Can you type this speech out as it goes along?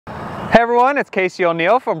Hey everyone, it's Casey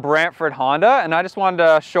O'Neill from Brantford Honda, and I just wanted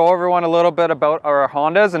to show everyone a little bit about our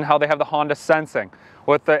Hondas and how they have the Honda sensing.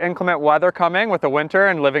 With the inclement weather coming, with the winter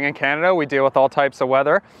and living in Canada, we deal with all types of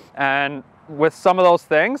weather, and with some of those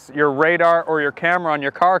things, your radar or your camera on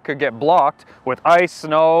your car could get blocked with ice,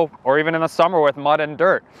 snow, or even in the summer with mud and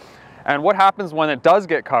dirt. And what happens when it does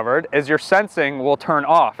get covered is your sensing will turn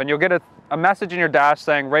off, and you'll get a message in your dash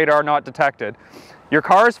saying radar not detected. Your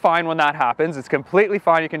car is fine when that happens. It's completely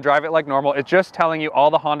fine. You can drive it like normal. It's just telling you all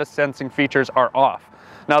the Honda sensing features are off.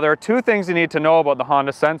 Now, there are two things you need to know about the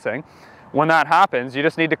Honda sensing. When that happens, you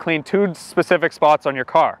just need to clean two specific spots on your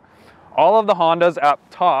car. All of the Hondas up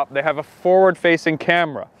top, they have a forward-facing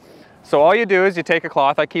camera. So all you do is you take a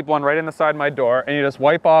cloth, I keep one right in the side of my door, and you just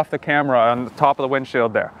wipe off the camera on the top of the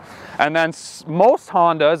windshield there. And then most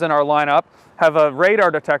Hondas in our lineup have a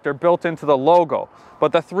radar detector built into the logo.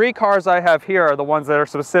 But the three cars I have here are the ones that are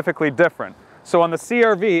specifically different. So on the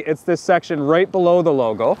CR-V, it's this section right below the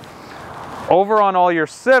logo. Over on all your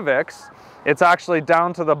Civics, it's actually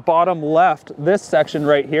down to the bottom left, this section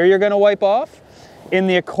right here you're gonna wipe off. In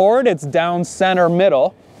the Accord, it's down center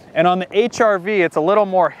middle. And on the HR-V, it's a little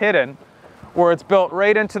more hidden, where it's built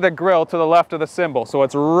right into the grille to the left of the symbol. So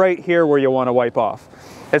it's right here where you wanna wipe off.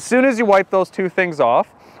 As soon as you wipe those two things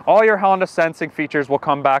off, all your Honda sensing features will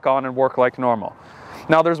come back on and work like normal.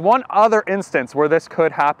 Now, there's one other instance where this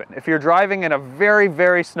could happen. If you're driving in a very,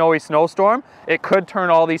 very snowy snowstorm, it could turn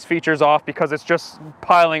all these features off because it's just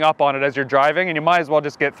piling up on it as you're driving, and you might as well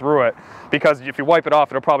just get through it, because if you wipe it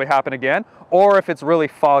off, it'll probably happen again, or if it's really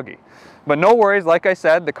foggy. But no worries, like I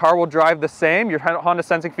said, the car will drive the same. Your Honda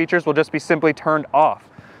sensing features will just be simply turned off.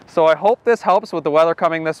 So I hope this helps with the weather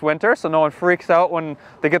coming this winter, so no one freaks out when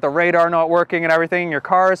they get the radar not working and everything. Your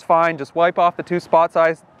car is fine. Just wipe off the two spots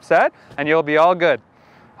I said, and you'll be all good.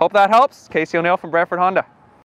 Hope that helps. Casey O'Neill from Brantford Honda.